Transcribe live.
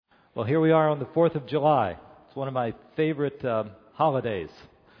Well, here we are on the 4th of July. It's one of my favorite holidays.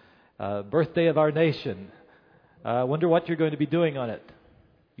 Birthday of our nation. I wonder what you're going to be doing on it.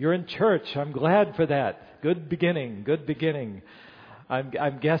 You're in church. I'm glad for that. Good beginning. Good beginning.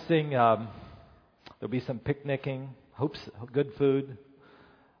 I'm guessing there'll be some picnicking, good food,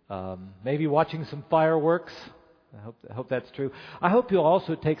 maybe watching some fireworks. I hope that's true. I hope you'll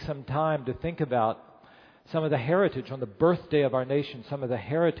also take some time to think about some of the heritage on the birthday of our nation, some of the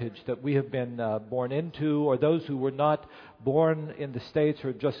heritage that we have been born into, or those who were not born in the States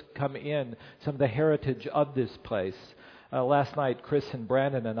or just come in, some of the heritage of this place. Last night, Chris and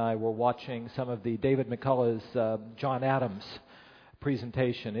Brandon and I were watching some of the David McCullough's John Adams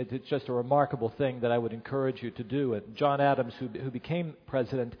presentation. It's just a remarkable thing that I would encourage you to do. And John Adams, who became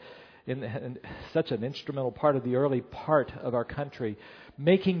president in such an instrumental part of the early part of our country,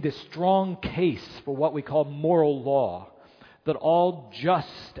 making this strong case for what we call moral law, that all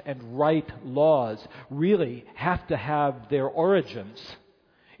just and right laws really have to have their origins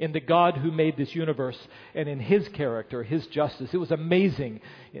in the God who made this universe and in His character, His justice. It was amazing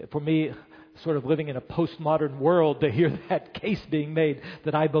for me, sort of living in a postmodern world, to hear that case being made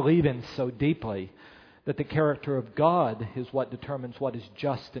that I believe in so deeply. That the character of God is what determines what is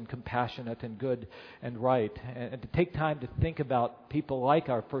just and compassionate and good and right. And to take time to think about people like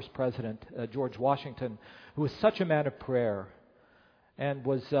our first president, George Washington, who was such a man of prayer and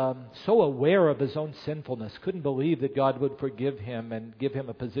was so aware of his own sinfulness, couldn't believe that God would forgive him and give him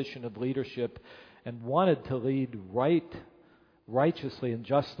a position of leadership, and wanted to lead righteously and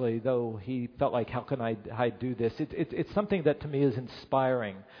justly, though he felt like, how can I do this? It's something that to me is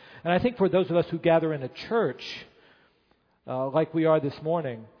inspiring. And I think for those of us who gather in a church, like we are this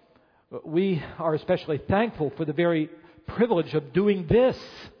morning, we are especially thankful for the very privilege of doing this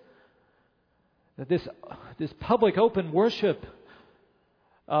public open worship.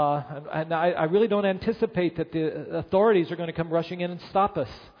 And I really don't anticipate that the authorities are going to come rushing in and stop us.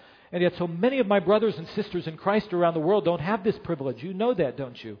 And yet so many of my brothers and sisters in Christ around the world don't have this privilege. You know that,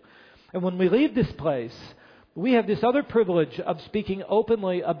 don't you? And when we leave this place, we have this other privilege of speaking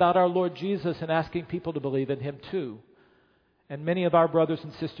openly about our Lord Jesus and asking people to believe in Him too. And many of our brothers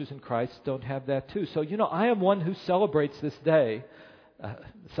and sisters in Christ don't have that too. So, I am one who celebrates this day.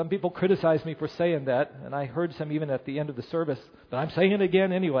 Some people criticize me for saying that, and I heard some even at the end of the service, but I'm saying it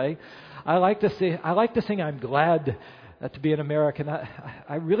again anyway. I like to sing I'm glad to be an American.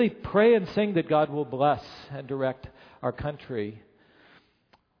 I really pray and sing that God will bless and direct our country.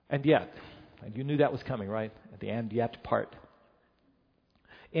 And yet, and you knew that was coming, right? At the end yet part.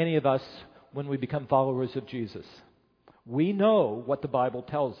 Any of us, when we become followers of Jesus, we know what the Bible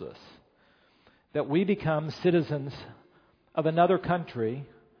tells us. That we become citizens of another country,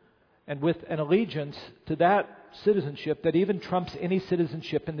 and with an allegiance to that citizenship that even trumps any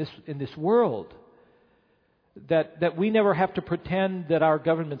citizenship in this world. That we never have to pretend that our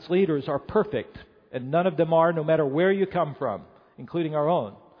government's leaders are perfect, and none of them are, no matter where you come from, including our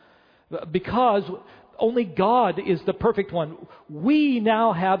own. Because only God is the perfect one. We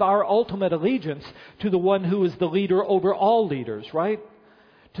now have our ultimate allegiance to the one who is the leader over all leaders, right?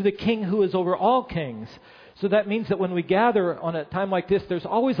 To the King who is over all kings. So that means that when we gather on a time like this, there's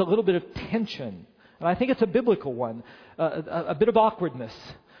always a little bit of tension. And I think it's a biblical one, a bit of awkwardness.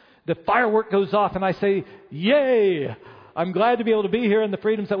 The firework goes off and I say, yay! I'm glad to be able to be here and the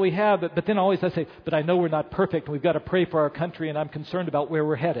freedoms that we have. But then always I say, but I know we're not perfect and we've got to pray for our country and I'm concerned about where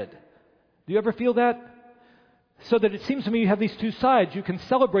we're headed. Do you ever feel that? So that it seems to me you have these two sides. You can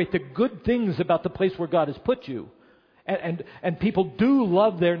celebrate the good things about the place where God has put you. And people do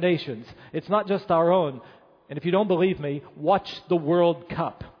love their nations. It's not just our own. And if you don't believe me, watch the World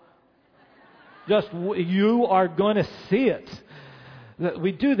Cup. You are going to see it.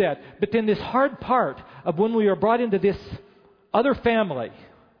 We do that. But then this hard part of when we are brought into this other family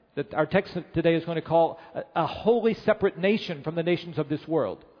that our text today is going to call a wholly separate nation from the nations of this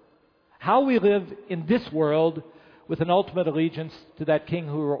world. How we live in this world with an ultimate allegiance to that King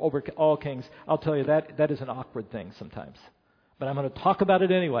who are over all kings, I'll tell you that is an awkward thing sometimes. But I'm going to talk about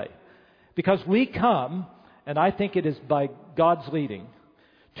it anyway. Because we come, and I think it is by God's leading,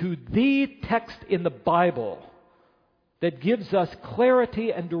 to the text in the Bible that gives us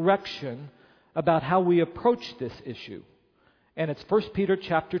clarity and direction about how we approach this issue. And it's 1 Peter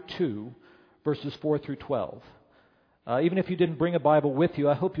chapter 2, verses 4 through 12. Even if you didn't bring a Bible with you,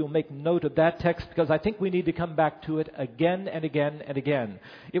 I hope you'll make note of that text because I think we need to come back to it again and again and again.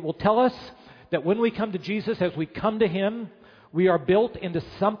 It will tell us that when we come to Jesus, as we come to Him, we are built into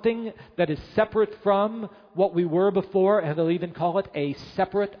something that is separate from what we were before, and they'll even call it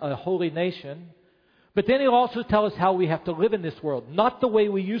a holy nation. But then he'll also tell us how we have to live in this world. Not the way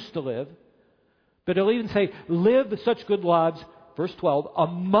we used to live, but he'll even say, live such good lives, verse 12,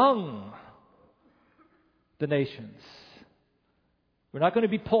 among the nations. We're not going to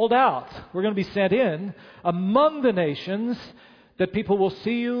be pulled out. We're going to be sent in among the nations, that people will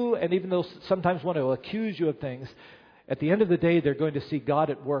see you, and even though sometimes want to accuse you of things, at the end of the day, they're going to see God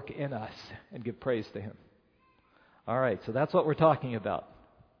at work in us and give praise to Him. All right, so that's what we're talking about.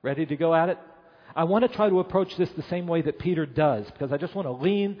 Ready to go at it? I want to try to approach this the same way that Peter does, because I just want to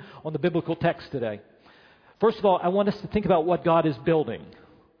lean on the biblical text today. First of all, I want us to think about what God is building.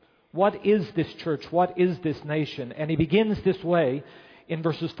 What is this church? What is this nation? And he begins this way in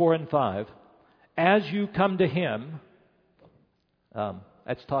verses 4 and 5. As you come to Him,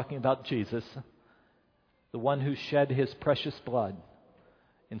 that's talking about Jesus, the one who shed His precious blood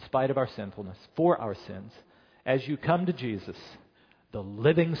in spite of our sinfulness, for our sins. As you come to Jesus, the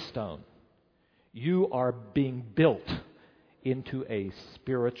living stone, you are being built into a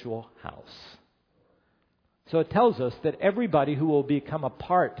spiritual house. So it tells us that everybody who will become a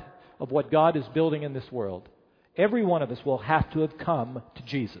part of what God is building in this world, every one of us will have to have come to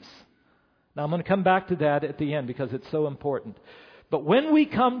Jesus. Now I'm going to come back to that at the end because it's so important. But when we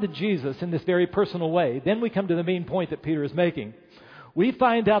come to Jesus in this very personal way, then we come to the main point that Peter is making. We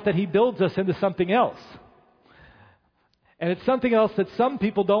find out that He builds us into something else. And it's something else that some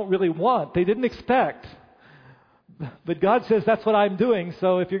people don't really want. They didn't expect. But God says, that's what I'm doing.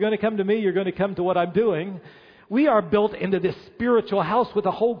 So if you're going to come to me, you're going to come to what I'm doing. We are built into this spiritual house with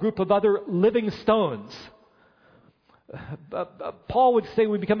a whole group of other living stones. Paul would say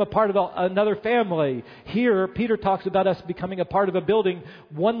we become a part of another family. Here, Peter talks about us becoming a part of a building,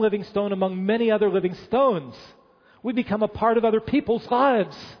 one living stone among many other living stones. We become a part of other people's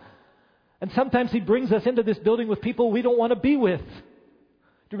lives. And sometimes he brings us into this building with people we don't want to be with.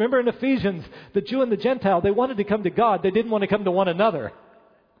 Do you remember in Ephesians, the Jew and the Gentile, they wanted to come to God. They didn't want to come to one another.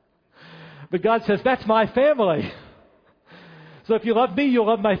 But God says, that's my family. So if you love me, you'll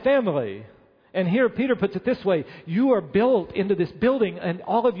love my family. And here Peter puts it this way. You are built into this building and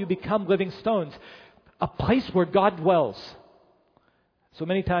all of you become living stones. A place where God dwells. So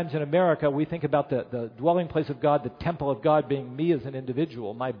many times in America we think about the dwelling place of God, the temple of God being me as an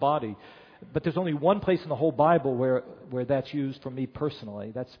individual, my body. But there's only one place in the whole Bible where that's used for me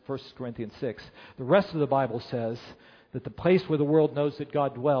personally. That's 1 Corinthians 6. The rest of the Bible says that the place where the world knows that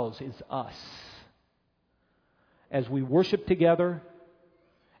God dwells is us. As we worship together,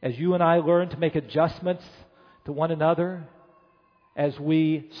 as you and I learn to make adjustments to one another, as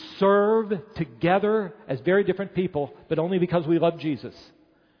we serve together as very different people, but only because we love Jesus,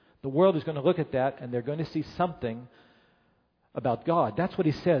 the world is going to look at that and they're going to see something about God. That's what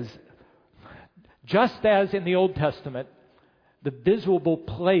he says. Just as in the Old Testament, the visible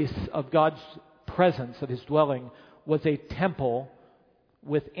place of God's presence, of His dwelling, was a temple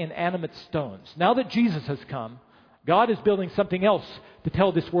with inanimate stones. Now that Jesus has come, God is building something else to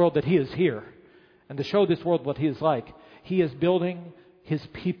tell this world that He is here and to show this world what He is like. He is building His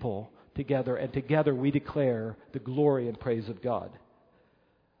people together, and together we declare the glory and praise of God.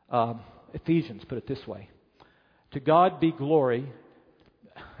 Ephesians put it this way. To God be glory,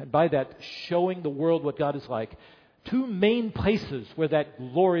 and by that showing the world what God is like. Two main places where that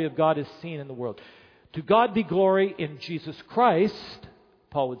glory of God is seen in the world. To God be glory in Jesus Christ,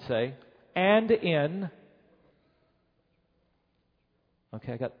 Paul would say, and in...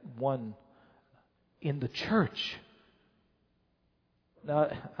 Okay, I got one. In the church. Now,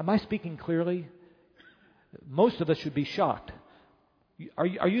 am I speaking clearly? Most of us should be shocked. Are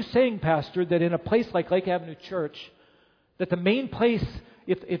you saying, Pastor, that in a place like Lake Avenue Church, that the main place,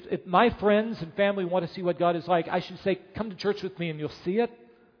 if my friends and family want to see what God is like, I should say, come to church with me and you'll see it?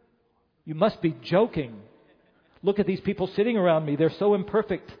 You must be joking. Look at these people sitting around me. They're so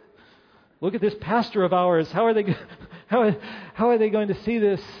imperfect. Look at this pastor of ours. How are they going to see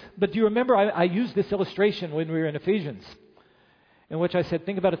this? But do you remember I used this illustration when we were in Ephesians, in which I said,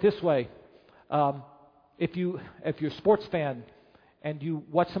 think about it this way. If you're a sports fan and you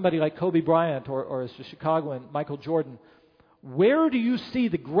watch somebody like Kobe Bryant or as a Chicagoan, Michael Jordan, where do you see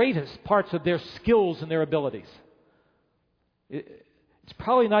the greatest parts of their skills and their abilities? It's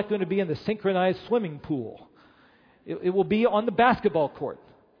probably not going to be in the synchronized swimming pool. It will be on the basketball court.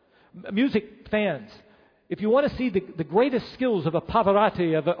 Music fans, if you want to see the greatest skills of a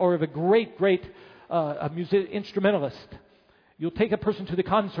Pavarotti or of a great instrumentalist, you'll take a person to the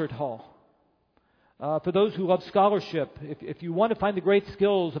concert hall. For those who love scholarship, if you want to find the great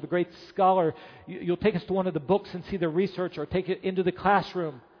skills of a great scholar, you'll take us to one of the books and see their research, or take it into the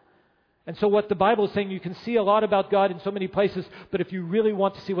classroom And so what the Bible is saying, you can see a lot about God in so many places, but if you really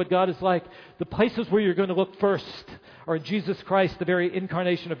want to see what God is like, the places where you're going to look first are in Jesus Christ, the very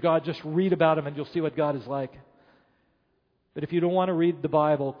incarnation of God. Just read about Him and you'll see what God is like. But if you don't want to read the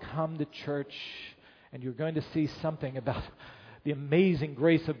Bible, come to church and you're going to see something about the amazing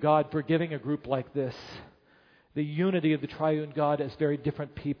grace of God forgiving a group like this. The unity of the triune God as very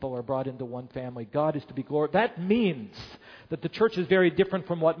different people are brought into one family. God is to be glorified. That means that the church is very different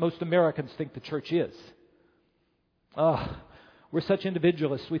from what most Americans think the church is. We're such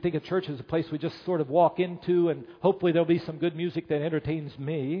individualists. We think a church is a place we just sort of walk into and hopefully there'll be some good music that entertains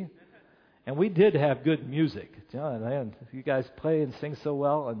me. And we did have good music. John, man, you guys play and sing so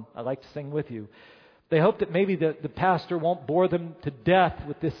well, and I like to sing with you. They hope that maybe the pastor won't bore them to death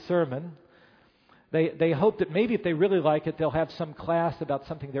with this sermon. They hope that maybe if they really like it, they'll have some class about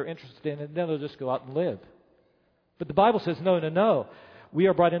something they're interested in, and then they'll just go out and live. But the Bible says, no. We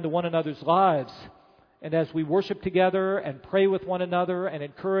are brought into one another's lives. And as we worship together and pray with one another and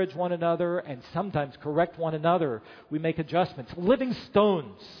encourage one another and sometimes correct one another, we make adjustments. Living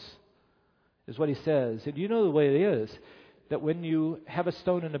stones is what he says. And you know the way it is, that when you have a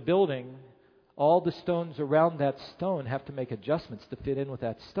stone in a building, all the stones around that stone have to make adjustments to fit in with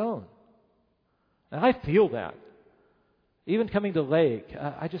that stone. And I feel that. Even coming to Lake,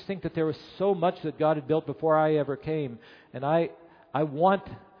 I just think that there was so much that God had built before I ever came. And I want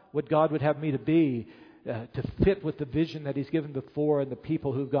what God would have me to be to fit with the vision that He's given before and the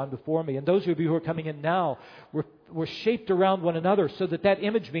people who've gone before me. And those of you who are coming in now, we're shaped around one another so that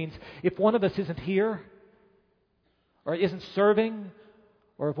image means if one of us isn't here or isn't serving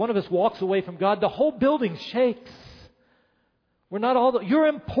or if one of us walks away from God, the whole building shakes. We're not all... You're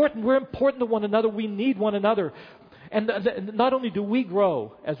important. We're important to one another. We need one another. And not only do we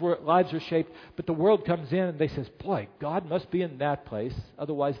grow as our lives are shaped, but the world comes in and they says, boy, God must be in that place.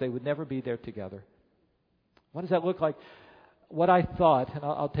 Otherwise, they would never be there together. What does that look like? What I thought, and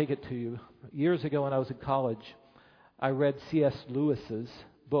I'll take it to you. Years ago when I was in college, I read C.S. Lewis's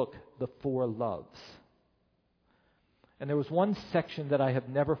book, The Four Loves. And there was one section that I have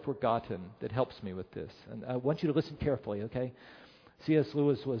never forgotten that helps me with this. And I want you to listen carefully, okay? C.S.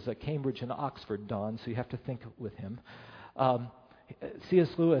 Lewis was at Cambridge and Oxford, Don, so you have to think with him. C.S.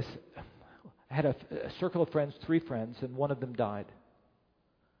 Lewis had a circle of friends, 3 friends, and one of them died.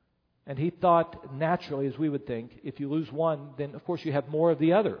 And he thought, naturally, as we would think, if you lose one, then of course you have more of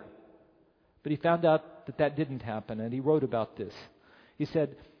the other. But he found out that that didn't happen, and he wrote about this. He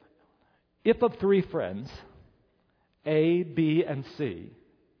said, if of 3 friends, A, B, and C,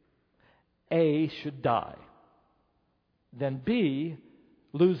 A should die, then B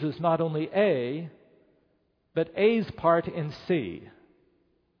loses not only A, but A's part in C.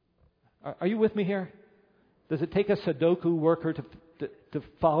 Are you with me here? Does it take a Sudoku worker to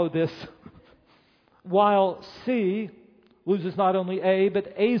follow this? While C loses not only A,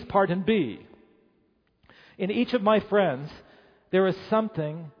 but A's part in B. In each of my friends, there is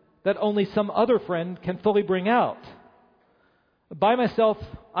something that only some other friend can fully bring out. By myself,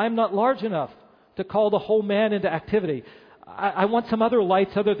 I am not large enough to call the whole man into activity. I want some other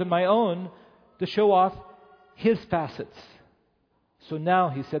lights other than my own to show off his facets. So now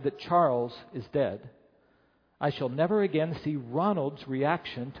he said that Charles is dead. I shall never again see Ronald's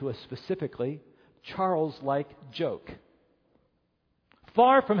reaction to a specifically Charles-like joke.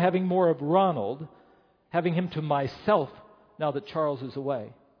 Far from having more of Ronald, having him to myself now that Charles is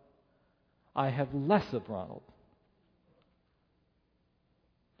away, I have less of Ronald.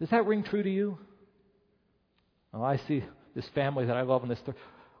 Does that ring true to you? Oh, I see this family that I love in this.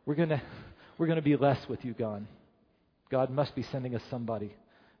 We're going to be less with you, God. God must be sending us somebody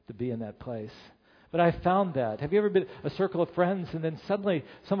to be in that place. But I found that. Have you ever been a circle of friends and then suddenly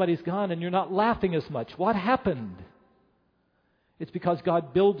somebody's gone and you're not laughing as much? What happened? It's because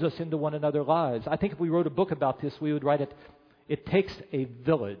God builds us into one another's lives. I think if we wrote a book about this, we would write it, It Takes a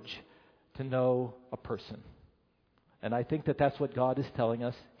Village to Know a Person. And I think that that's what God is telling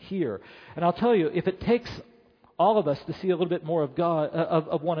us here. And I'll tell you, if it takes all of us to see a little bit more of God,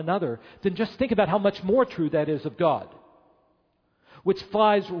 of one another, then just think about how much more true that is of God. Which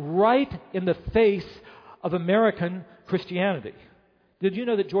flies right in the face of American Christianity. Did you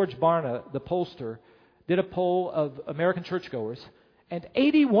know that George Barna, the pollster, did a poll of American churchgoers, and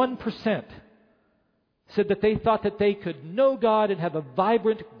 81% said that they thought that they could know God and have a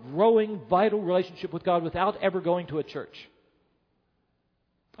vibrant, growing, vital relationship with God without ever going to a church.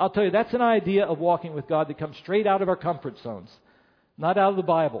 I'll tell you, that's an idea of walking with God that comes straight out of our comfort zones, not out of the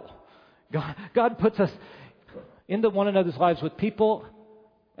Bible. God puts us into one another's lives with people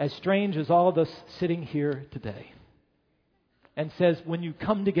as strange as all of us sitting here today. and says, when you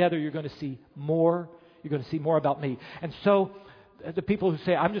come together, you're going to see more. You're going to see more about me. And so the people who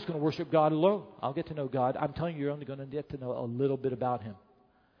say, I'm just going to worship God alone, I'll get to know God, I'm telling you, you're only going to get to know a little bit about Him.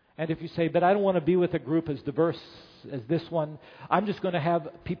 And if you say, but I don't want to be with a group as diverse as this one, I'm just going to have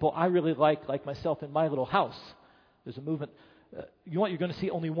people I really like myself in my little house. There's a movement. You're going to see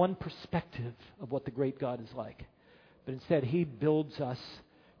only one perspective of what the great God is like. But instead, He builds us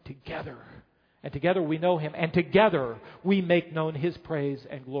together. And together we know Him. And together we make known His praise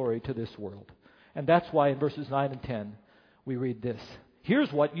and glory to this world. And that's why in verses 9 and 10 we read this.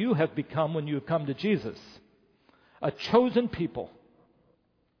 Here's what you have become when you have come to Jesus. A chosen people.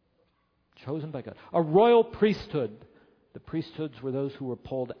 Chosen by God. A royal priesthood. The priesthoods were those who were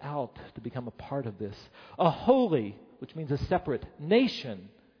pulled out to become a part of this. A holy, which means a separate nation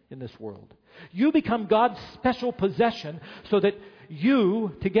in this world. You become God's special possession so that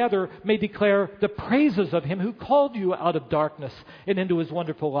you together may declare the praises of Him who called you out of darkness and into His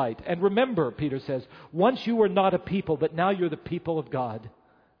wonderful light. And remember, Peter says, once you were not a people, but now you're the people of God.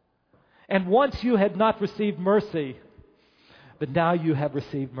 And once you had not received mercy, but now you have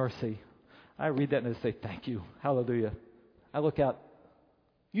received mercy. I read that and I say, thank you. Hallelujah. I look out.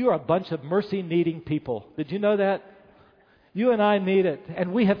 You are a bunch of mercy-needing people. Did you know that? You and I need it.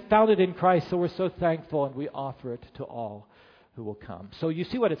 And we have found it in Christ, so we're so thankful, and we offer it to all who will come. So you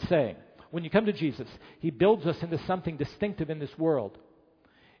see what it's saying. When you come to Jesus, He builds us into something distinctive in this world.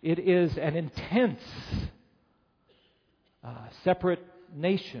 It is an intense, separate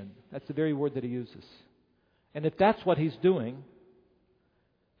nation. That's the very word that He uses. And if that's what He's doing,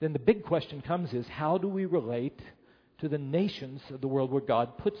 then the big question comes is, how do we relate to the nations of the world where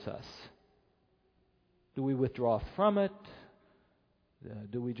God puts us? Do we withdraw from it?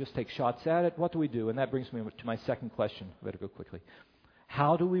 Do we just take shots at it? What do we do? And that brings me to my second question. I better go quickly.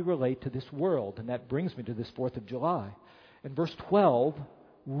 How do we relate to this world? And that brings me to this 4th of July. And verse 12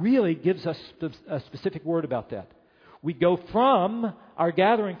 really gives us a specific word about that. We go from our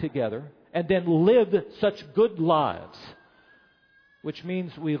gathering together and then live such good lives, which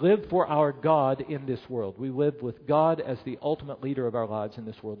means we live for our God in this world. We live with God as the ultimate leader of our lives in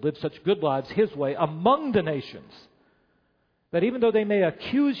this world. Live such good lives His way among the nations that even though they may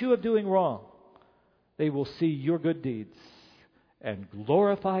accuse you of doing wrong, they will see your good deeds and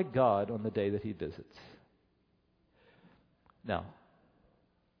glorify God on the day that He visits. Now,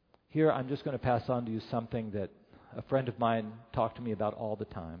 here I'm just going to pass on to you something that a friend of mine talked to me about all the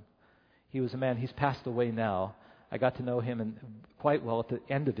time. He was a man, he's passed away now. I got to know him quite well at the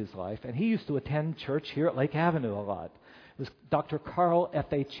end of his life. And he used to attend church here at Lake Avenue a lot. It was Dr. Carl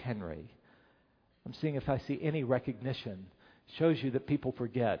F.H. Henry. I'm seeing if I see any recognition. Shows you that people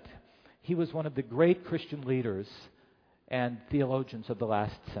forget. He was one of the great Christian leaders and theologians of the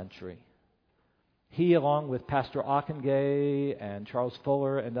last century. He, along with Pastor Ockengay and Charles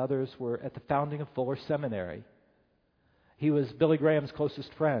Fuller and others, were at the founding of Fuller Seminary. He was Billy Graham's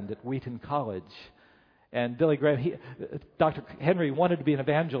closest friend at Wheaton College. And Billy Graham, Dr. Henry wanted to be an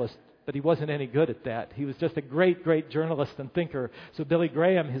evangelist, but he wasn't any good at that. He was just a great, great journalist and thinker. So Billy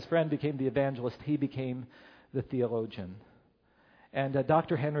Graham, his friend, became the evangelist. He became the theologian. And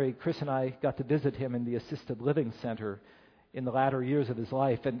Dr. Henry, Chris and I got to visit him in the assisted living center in the latter years of his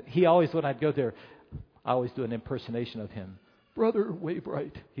life. And he always, when I'd go there, I always do an impersonation of him. Brother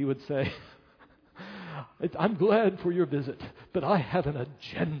Waybright, he would say, I'm glad for your visit, but I have an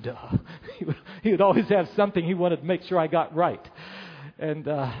agenda. He would always have something he wanted to make sure I got right. And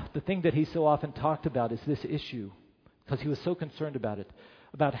the thing that he so often talked about is this issue, because he was so concerned about it,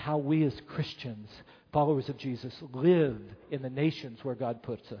 about how we as Christians, followers of Jesus, live in the nations where God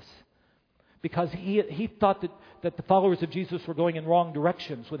puts us. Because he thought that the followers of Jesus were going in wrong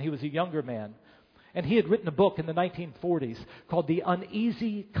directions when he was a younger man. And he had written a book in the 1940s called The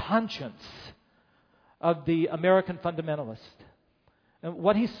Uneasy Conscience of the American Fundamentalist. And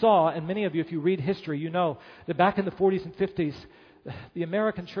what he saw, and many of you, if you read history, you know that back in the 40s and 50s, the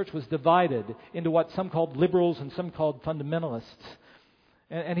American church was divided into what some called liberals and some called fundamentalists.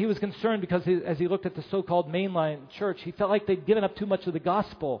 And he was concerned because as he looked at the so-called mainline church, he felt like they'd given up too much of the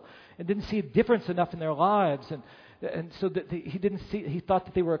gospel and didn't see a difference enough in their lives. And so that he thought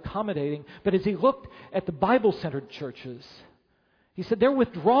that they were accommodating. But as he looked at the Bible-centered churches, he said they're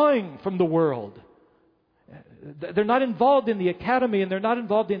withdrawing from the world. They're not involved in the academy, and they're not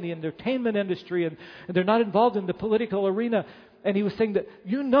involved in the entertainment industry, and they're not involved in the political arena. And he was saying that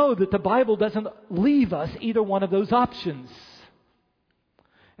you know that the Bible doesn't leave us either one of those options.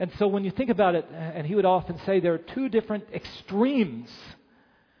 And so when you think about it, and he would often say there are two different extremes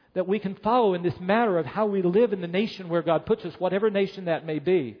that we can follow in this matter of how we live in the nation where God puts us, whatever nation that may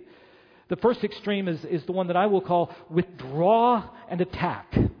be. The first extreme is the one that I will call withdraw and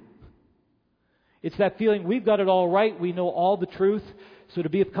attack. It's that feeling we've got it all right, we know all the truth. So to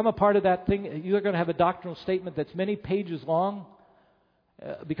become a part of that thing, you're going to have a doctrinal statement that's many pages long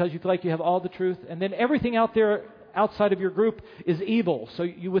because you feel like you have all the truth. And then everything out there outside of your group is evil. So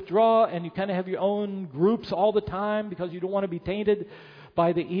you withdraw and you kind of have your own groups all the time because you don't want to be tainted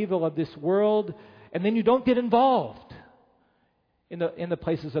by the evil of this world. And then you don't get involved in the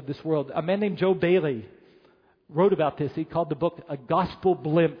places of this world. A man named Joe Bailey wrote about this. He called the book A Gospel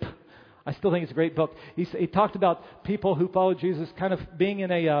Blimp. I still think it's a great book. He talked about people who follow Jesus kind of being in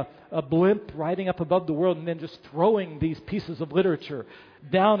a blimp riding up above the world and then just throwing these pieces of literature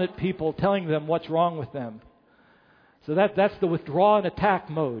down at people, telling them what's wrong with them. So that's the withdraw and attack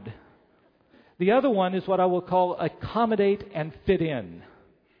mode. The other one is what I will call accommodate and fit in.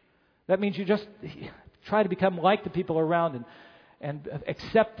 That means you just try to become like the people around and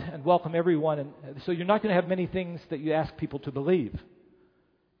accept and welcome everyone. And so you're not going to have many things that you ask people to believe,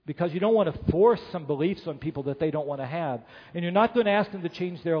 because you don't want to force some beliefs on people that they don't want to have. And you're not going to ask them to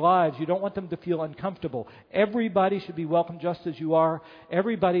change their lives. You don't want them to feel uncomfortable. Everybody should be welcome just as you are.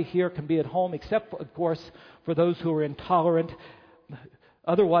 Everybody here can be at home, except, of course, for those who are intolerant.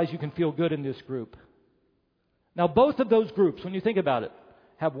 Otherwise, you can feel good in this group. Now, both of those groups, when you think about it,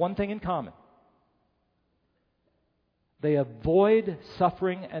 have one thing in common. They avoid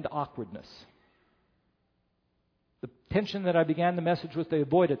suffering and awkwardness. The tension that I began the message with, they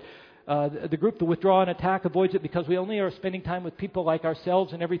avoid it. The group, the withdraw and attack, avoids it because we only are spending time with people like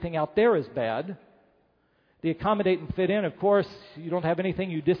ourselves and everything out there is bad. The accommodate and fit in, of course, you don't have anything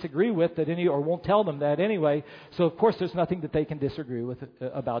you disagree with or won't tell them that anyway. So, of course, there's nothing that they can disagree with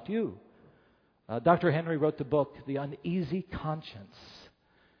about you. Dr. Henry wrote the book, The Uneasy Conscience,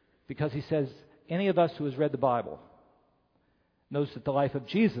 because he says any of us who has read the Bible knows that the life of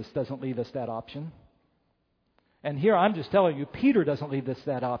Jesus doesn't leave us that option. And here I'm just telling you, Peter doesn't leave us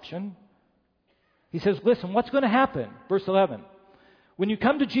that option. He says, listen, what's going to happen? Verse 11. When you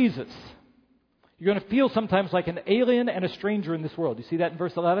come to Jesus, you're going to feel sometimes like an alien and a stranger in this world. You see that in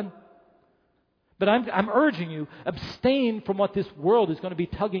verse 11? But I'm urging you, abstain from what this world is going to be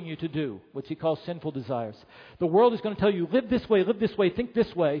tugging you to do, which he calls sinful desires. The world is going to tell you, live this way, think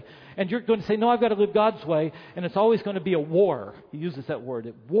this way. And you're going to say, no, I've got to live God's way. And it's always going to be a war. He uses that word.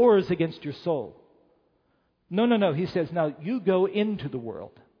 It wars against your soul. No. He says, now you go into the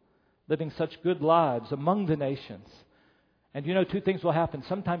world, living such good lives among the nations. And you know, two things will happen.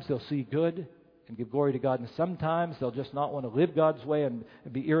 Sometimes they'll see good and give glory to God, and sometimes they'll just not want to live God's way and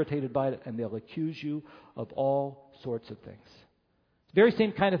be irritated by it, and they'll accuse you of all sorts of things. It's the very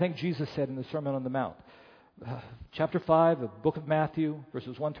same kind of thing Jesus said in the Sermon on the Mount. Chapter 5 of the book of Matthew,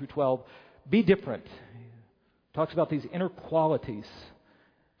 verses 1 through 12. Be different. He talks about these inner qualities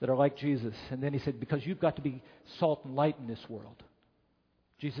that are like Jesus. And then he said, because you've got to be salt and light in this world.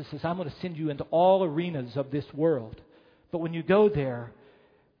 Jesus says, I'm going to send you into all arenas of this world. But when you go there,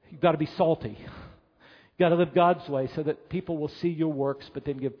 you've got to be salty. You've got to live God's way so that people will see your works, but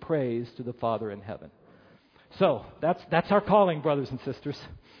then give praise to the Father in heaven. So, that's our calling, brothers and sisters.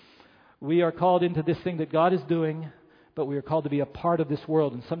 We are called into this thing that God is doing, but we are called to be a part of this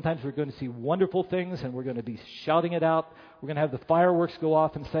world. And sometimes we're going to see wonderful things, and we're going to be shouting it out. We're going to have the fireworks go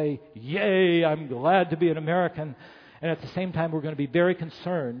off and say, yay, I'm glad to be an American. And at the same time, we're going to be very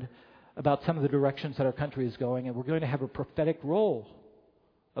concerned about some of the directions that our country is going, and we're going to have a prophetic role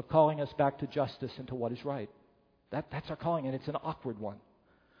of calling us back to justice and to what is right. That's our calling, and it's an awkward one.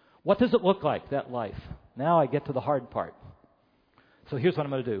 What does it look like, that life? Now I get to the hard part. So here's what I'm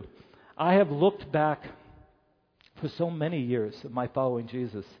going to do. I have looked back for so many years of my following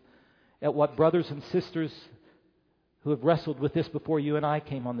Jesus at what brothers and sisters who have wrestled with this before you and I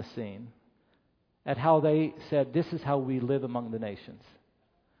came on the scene, at how they said, this is how we live among the nations.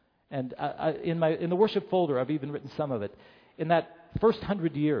 And in the worship folder, I've even written some of it. In that first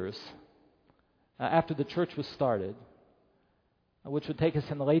 100 years after the church was started, which would take us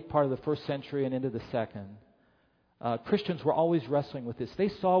in the late part of the first century and into the second, Christians were always wrestling with this. They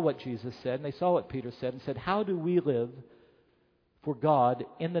saw what Jesus said, and they saw what Peter said, and said, how do we live for God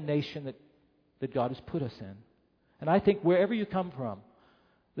in the nation that God has put us in? And I think wherever you come from,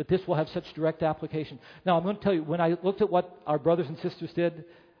 that this will have such direct application. Now, I'm going to tell you, when I looked at what our brothers and sisters did,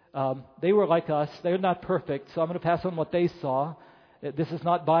 they were like us. They're not perfect, so I'm going to pass on what they saw. This is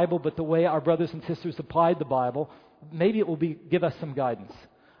not Bible, but the way our brothers and sisters applied the Bible, maybe it will give us some guidance.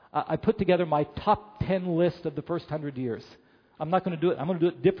 I put together my top 10 list of the first 100 years. I'm not going to do it. I'm going to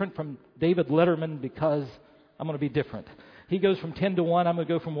do it different from David Letterman because I'm going to be different. He goes from 10 to 1. I'm going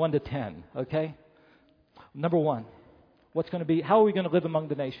to go from 1 to 10. Okay? Number 1, how are we going to live among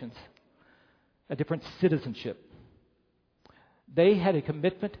the nations? a different citizenship. They had a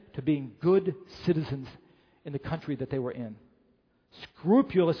commitment to being good citizens in the country that they were in,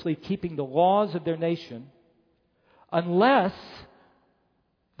 scrupulously keeping the laws of their nation unless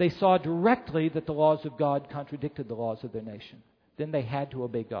they saw directly that the laws of God contradicted the laws of their nation. Then they had to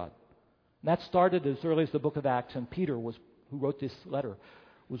obey God. And that started as early as the book of Acts, and Peter, who wrote this letter,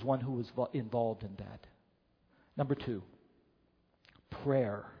 was one who was involved in that. Number 2,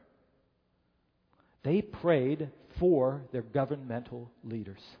 prayer. They prayed for their governmental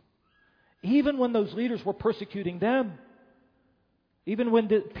leaders. Even when those leaders were persecuting them. Even when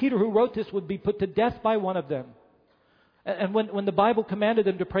Peter, who wrote this, would be put to death by one of them. And when the Bible commanded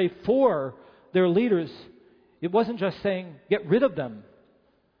them to pray for their leaders, it wasn't just saying, get rid of them.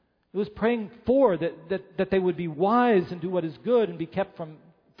 It was praying for that they would be wise and do what is good and be kept from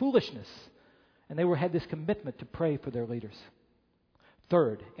foolishness. And they had this commitment to pray for their leaders.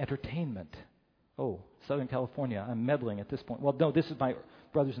 Third, entertainment. Oh, Southern California, I'm meddling at this point. Well, no, this is my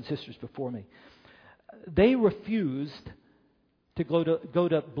brothers and sisters before me. They refused to go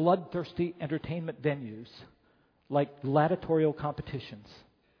to bloodthirsty entertainment venues like gladiatorial competitions.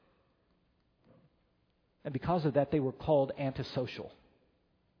 And because of that, they were called antisocial.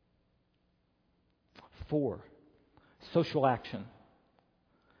 4, social action.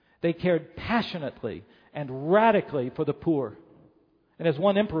 They cared passionately and radically for the poor. And as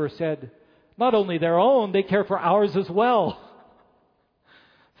one emperor said, not only their own, they care for ours as well.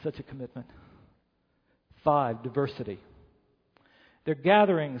 Such a commitment. 5, diversity. Their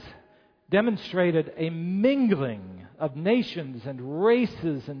gatherings demonstrated a mingling of nations and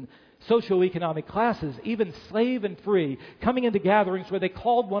races and socioeconomic classes, even slave and free, coming into gatherings where they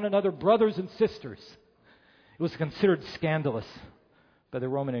called one another brothers and sisters. It was considered scandalous by the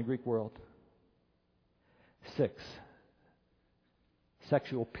Roman and Greek world. 6,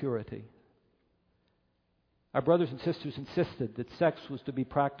 sexual purity. Our brothers and sisters insisted that sex was to be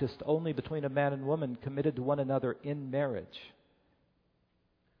practiced only between a man and woman committed to one another in marriage.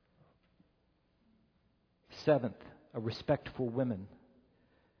 7th, a respect for women.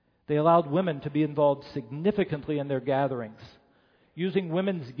 They allowed women to be involved significantly in their gatherings, using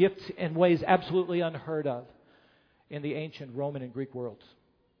women's gifts in ways absolutely unheard of in the ancient Roman and Greek worlds.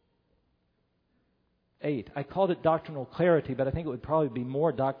 8, I called it doctrinal clarity, but I think it would probably be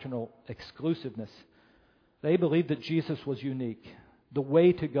more doctrinal exclusiveness. They believed that Jesus was unique, the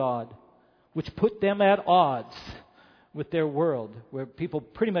way to God, which put them at odds with their world, where people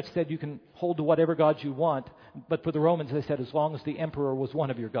pretty much said you can hold to whatever gods you want, but for the Romans they said as long as the emperor was one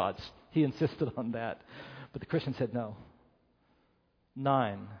of your gods. He insisted on that. But the Christians said no.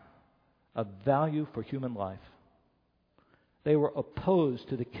 9, a value for human life. They were opposed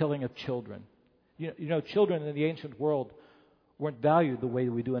to the killing of children. You know, children in the ancient world weren't valued the way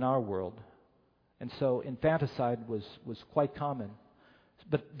we do in our world. And so infanticide was quite common.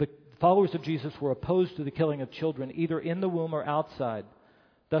 But the followers of Jesus were opposed to the killing of children, either in the womb or outside,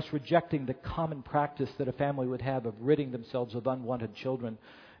 thus rejecting the common practice that a family would have of ridding themselves of unwanted children.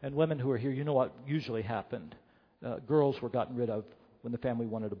 And women who are here, you know what usually happened. Girls were gotten rid of when the family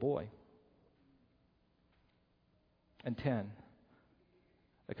wanted a boy. And 10,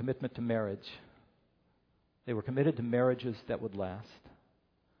 a commitment to marriage. They were committed to marriages that would last.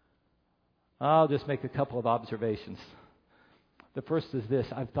 I'll just make a couple of observations. The first is this.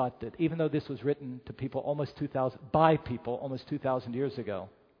 I've thought that even though this was written to people almost 2,000 years ago,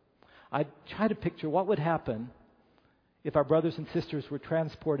 I try to picture what would happen if our brothers and sisters were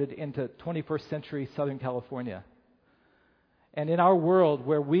transported into 21st century Southern California. And in our world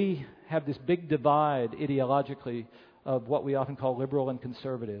where we have this big divide ideologically of what we often call liberal and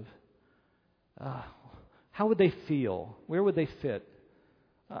conservative, how would they feel? Where would they fit?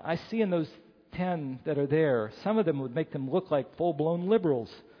 I see in those 10 that are there, some of them would make them look like full-blown liberals.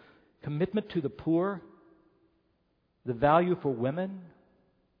 Commitment to the poor, the value for women,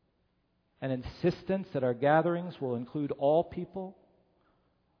 an insistence that our gatherings will include all people,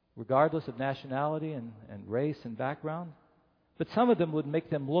 regardless of nationality and race and background. But some of them would make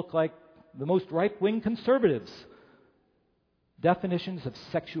them look like the most right-wing conservatives. Definitions of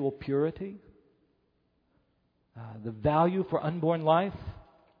sexual purity, the value for unborn life,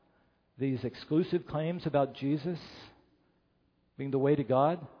 these exclusive claims about Jesus being the way to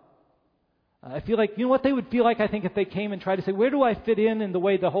God. I feel like, you know what they would feel like, I think, if they came and tried to say, where do I fit in the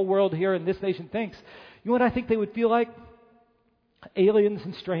way the whole world here in this nation thinks? You know what I think they would feel like? Aliens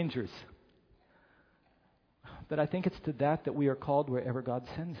and strangers. But I think it's to that we are called wherever God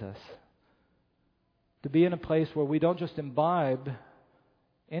sends us. To be in a place where we don't just imbibe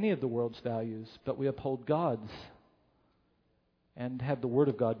any of the world's values, but we uphold God's. and have the Word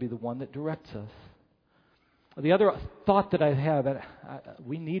of God be the one that directs us. The other thought that I have, and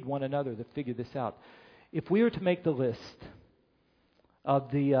we need one another to figure this out. If we were to make the list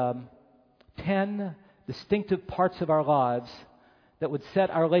of the 10 distinctive parts of our lives that would set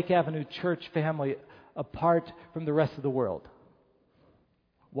our Lake Avenue Church family apart from the rest of the world,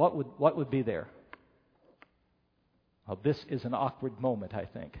 what would be there? Well, this is an awkward moment, I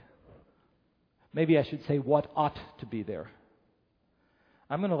think. Maybe I should say what ought to be there.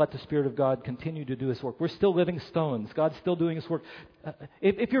 I'm going to let the Spirit of God continue to do His work. We're still living stones. God's still doing His work.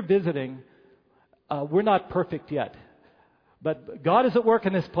 If you're visiting, we're not perfect yet. But God is at work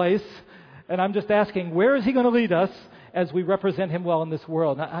in this place, and I'm just asking, where is He going to lead us as we represent Him well in this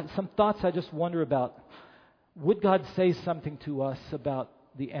world? Now, some thoughts I just wonder about. Would God say something to us about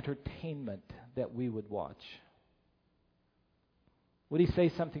the entertainment that we would watch? Would He say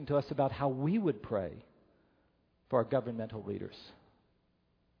something to us about how we would pray for our governmental leaders?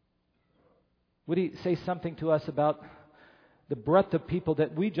 Would He say something to us about the breadth of people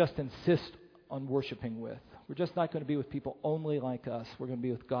that we just insist on worshiping with? We're just not going to be with people only like us. We're going to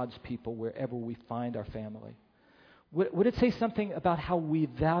be with God's people wherever we find our family. Would it say something about how we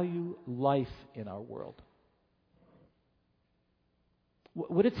value life in our world?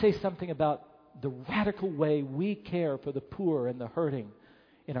 Would it say something about the radical way we care for the poor and the hurting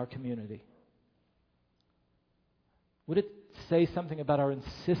in our community? Would it say something about our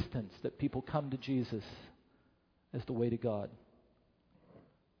insistence that people come to Jesus as the way to God?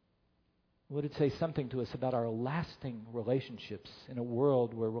 Would it say something to us about our lasting relationships in a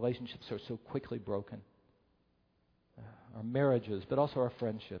world where relationships are so quickly broken? Our marriages, but also our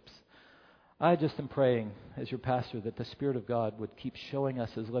friendships. I just am praying as your pastor that the Spirit of God would keep showing us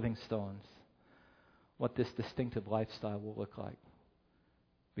as living stones what this distinctive lifestyle will look like.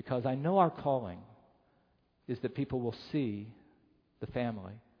 Because I know our calling is that people will see the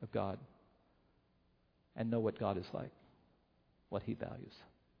family of God and know what God is like, what He values.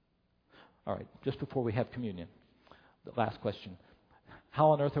 All right, just before we have communion, the last question.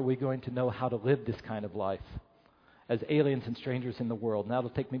 How on earth are we going to know how to live this kind of life as aliens and strangers in the world? Now it'll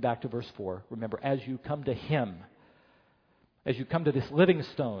take me back to verse 4. Remember, as you come to Him, as you come to this living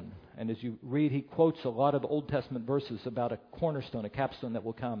stone, and as you read, he quotes a lot of Old Testament verses about a cornerstone, a capstone that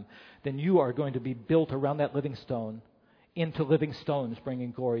will come, then you are going to be built around that living stone into living stones,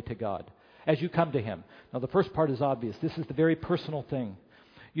 bringing glory to God as you come to Him. Now the first part is obvious. This is the very personal thing.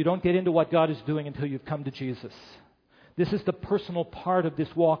 You don't get into what God is doing until you've come to Jesus. This is the personal part of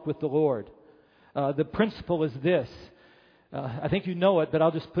this walk with the Lord. The principle is this. I think you know it, but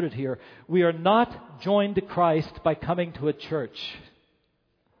I'll just put it here. We are not joined to Christ by coming to a church.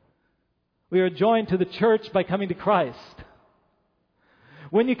 We are joined to the church by coming to Christ.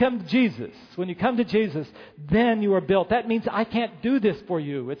 When you come to Jesus, then you are built. That means I can't do this for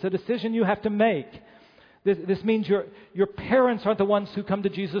you. It's a decision you have to make. This means your parents aren't the ones who come to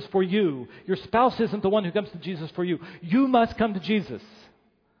Jesus for you. Your spouse isn't the one who comes to Jesus for you. You must come to Jesus.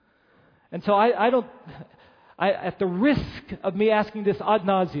 And so at the risk of me asking this ad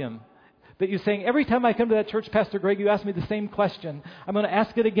nauseum, that you're saying, every time I come to that church, Pastor Greg, you ask me the same question, I'm going to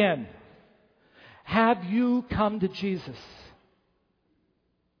ask it again. Have you come to Jesus?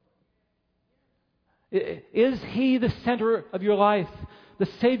 Is He the center of your life, the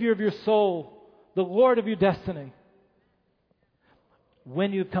Savior of your soul, the Lord of your destiny?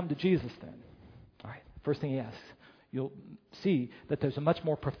 When you've come to Jesus, then, all right, first thing He asks, you'll see that there's a much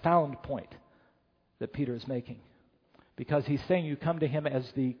more profound point that Peter is making. Because he's saying you come to Him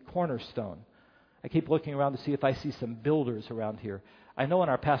as the cornerstone. I keep looking around to see if I see some builders around here. I know on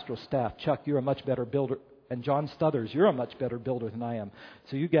our pastoral staff, Chuck, you're a much better builder, and John Stuthers, you're a much better builder than I am.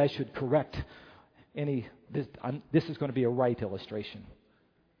 So you guys should correct this is going to be a right illustration.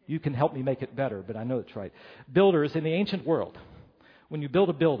 You can help me make it better, but I know it's right. Builders in the ancient world, when you build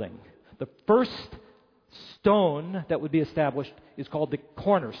a building, the first stone that would be established is called the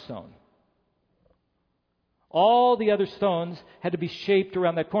cornerstone. All the other stones had to be shaped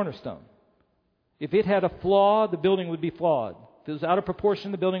around that cornerstone. If it had a flaw, the building would be flawed. If it was out of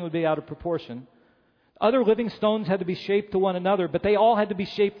proportion, the building would be out of proportion. Other living stones had to be shaped to one another, but they all had to be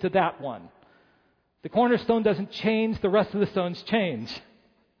shaped to that one. The cornerstone doesn't change, the rest of the stones change.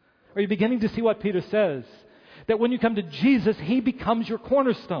 Are you beginning to see what Peter says? That when you come to Jesus, He becomes your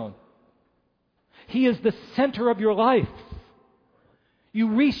cornerstone. He is the center of your life.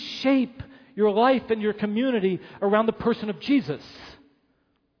 You reshape your life and your community around the person of Jesus.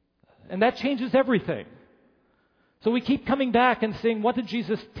 And that changes everything. So we keep coming back and saying, what did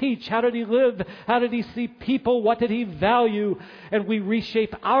Jesus teach? How did He live? How did He see people? What did He value? And we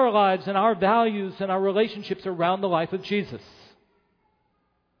reshape our lives and our values and our relationships around the life of Jesus.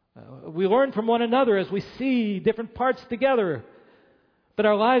 We learn from one another as we see different parts together. But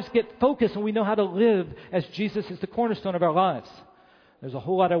our lives get focused and we know how to live as Jesus is the cornerstone of our lives. There's a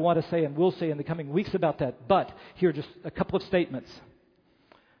whole lot I want to say and will say in the coming weeks about that. But here are just a couple of statements.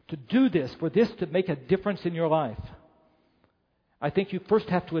 To do this, for this to make a difference in your life, I think you first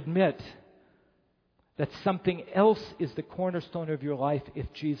have to admit that something else is the cornerstone of your life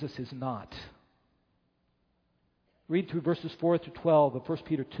if Jesus is not. Read through verses 4 through 12 of 1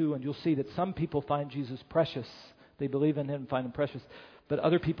 Peter 2 and you'll see that some people find Jesus precious. They believe in Him and find Him precious. But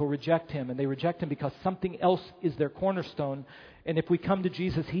other people reject Him, and they reject Him because something else is their cornerstone. And if we come to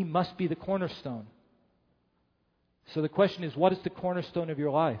Jesus, He must be the cornerstone. So the question is, what is the cornerstone of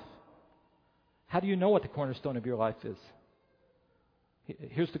your life? How do you know what the cornerstone of your life is?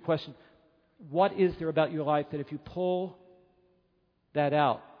 Here's the question. What is there about your life that if you pull that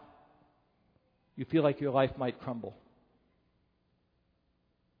out, you feel like your life might crumble?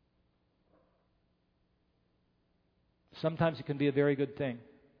 Sometimes it can be a very good thing.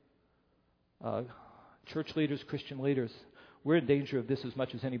 Church leaders, Christian leaders, we're in danger of this as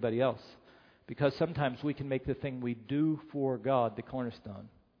much as anybody else. Because sometimes we can make the thing we do for God the cornerstone.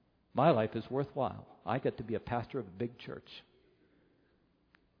 My life is worthwhile. I get to be a pastor of a big church.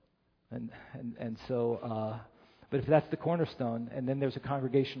 And so, but if that's the cornerstone, and then there's a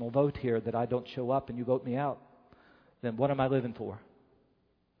congregational vote here that I don't show up and you vote me out, then what am I living for?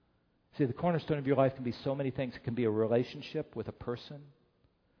 See, the cornerstone of your life can be so many things. It can be a relationship with a person.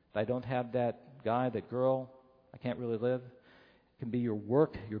 If I don't have that guy, that girl, I can't really live. It can be your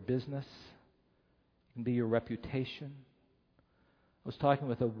work, your business. It can be your reputation. I was talking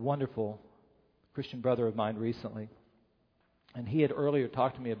with a wonderful Christian brother of mine recently, and he had earlier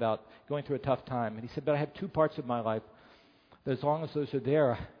talked to me about going through a tough time. And he said, but I have two parts of my life that as long as those are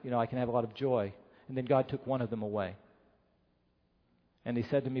there, I can have a lot of joy. And then God took one of them away. And he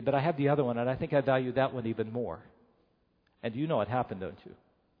said to me, but I have the other one, and I think I value that one even more. And you know what happened, don't you?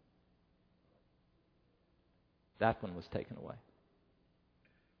 That one was taken away.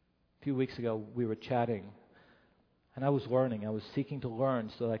 A few weeks ago, we were chatting, and I was learning. I was seeking to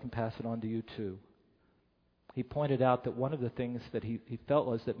learn so that I can pass it on to you too. He pointed out that one of the things that he felt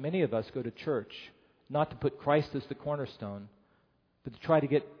was that many of us go to church not to put Christ as the cornerstone, but to try to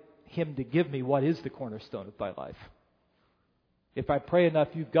get Him to give me what is the cornerstone of my life. If I pray enough,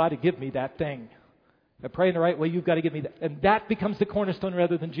 you've got to give me that thing. If I pray in the right way, you've got to give me that. And that becomes the cornerstone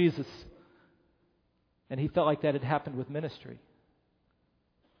rather than Jesus. And he felt like that had happened with ministry.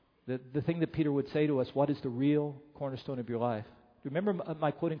 The thing that Peter would say to us, what is the real cornerstone of your life? Remember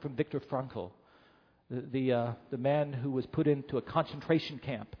my quoting from Viktor Frankl, the man who was put into a concentration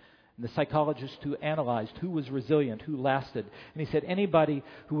camp, and the psychologist who analyzed who was resilient, who lasted. And he said anybody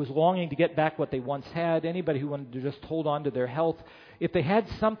who was longing to get back what they once had, anybody who wanted to just hold on to their health, if they had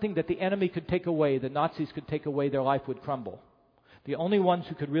something that the enemy could take away, the Nazis could take away, their life would crumble. The only ones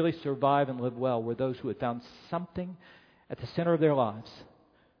who could really survive and live well were those who had found something at the center of their lives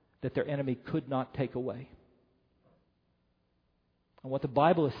that their enemy could not take away. And what the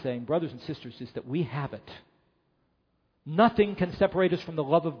Bible is saying, brothers and sisters, is that we have it. Nothing can separate us from the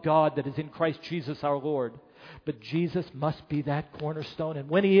love of God that is in Christ Jesus our Lord. But Jesus must be that cornerstone. And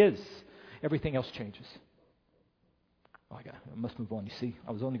when He is, everything else changes. I must move on. You see,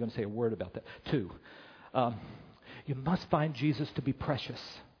 I was only going to say a word about that. 2, you must find Jesus to be precious.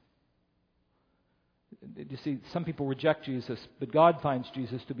 You see, some people reject Jesus, but God finds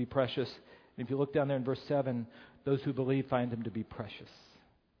Jesus to be precious. And if you look down there in verse 7, those who believe find Him to be precious.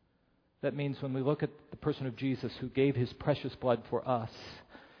 That means when we look at the person of Jesus who gave His precious blood for us,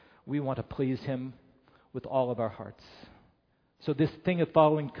 we want to please Him with all of our hearts. So this thing of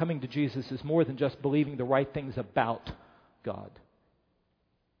coming to Jesus is more than just believing the right things about God.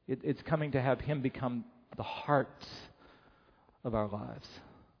 It's coming to have Him become the heart of our lives.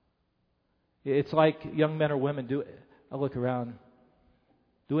 It's like young men or women do. I look around.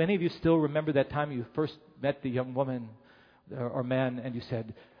 Do any of you still remember that time you first met the young woman or man and you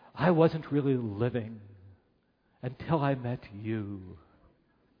said, I wasn't really living until I met you?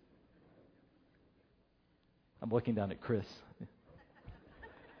 I'm looking down at Chris.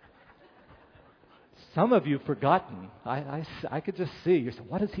 Some of you have forgotten. I could just see. You're saying,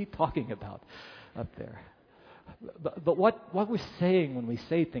 what is he talking about up there? But what we're saying when we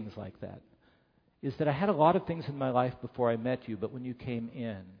say things like that is that I had a lot of things in my life before I met you, but when you came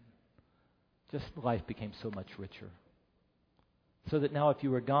in, just life became so much richer. So that now if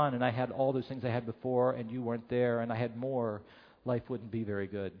you were gone and I had all those things I had before and you weren't there and I had more, life wouldn't be very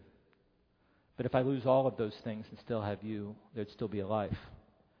good. But if I lose all of those things and still have you, there'd still be a life.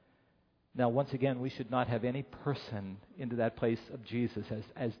 Now, once again, we should not have any person into that place of Jesus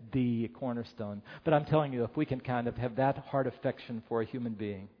as the cornerstone. But I'm telling you, if we can kind of have that heart affection for a human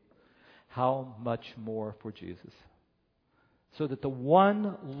being, how much more for Jesus? So that the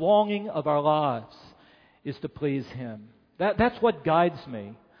one longing of our lives is to please Him. That's what guides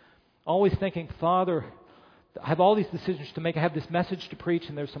me. Always thinking, Father, I have all these decisions to make. I have this message to preach,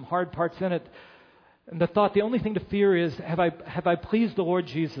 and there's some hard parts in it. And the thought, the only thing to fear is, have I pleased the Lord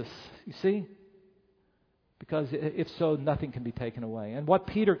Jesus? You see? Because if so, nothing can be taken away. And what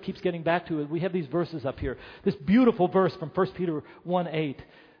Peter keeps getting back to, we have these verses up here. This beautiful verse from 1 Peter 1:8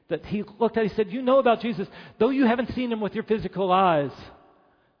 that he looked at, he said, you know about Jesus. Though you haven't seen Him with your physical eyes,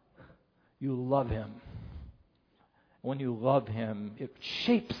 you love Him. When you love Him, it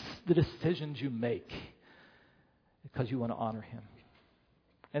shapes the decisions you make because you want to honor Him.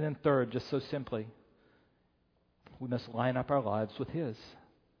 And then third, just so simply, we must line up our lives with His.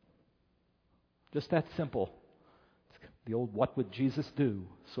 Just that simple. It's the old "what would Jesus do"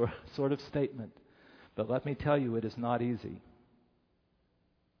 sort of statement. But let me tell you, it is not easy.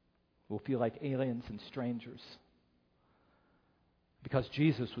 We'll feel like aliens and strangers. Because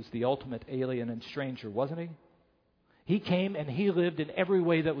Jesus was the ultimate alien and stranger, wasn't He? He came and He lived in every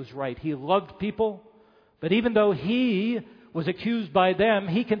way that was right. He loved people, but even though He was accused by them,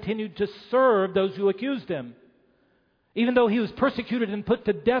 He continued to serve those who accused Him. Even though He was persecuted and put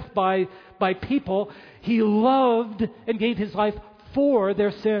to death by people, He loved and gave His life for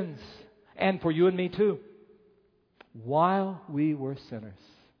their sins. And for you and me too. While we were sinners,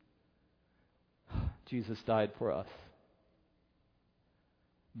 Jesus died for us.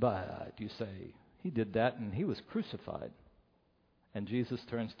 But you say, He did that and He was crucified. And Jesus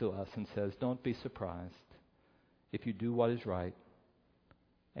turns to us and says, don't be surprised if you do what is right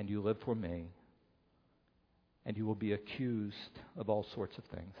and you live for me, and you will be accused of all sorts of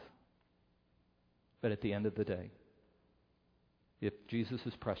things. But at the end of the day, if Jesus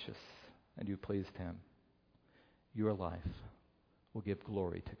is precious and you pleased Him, your life will give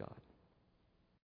glory to God.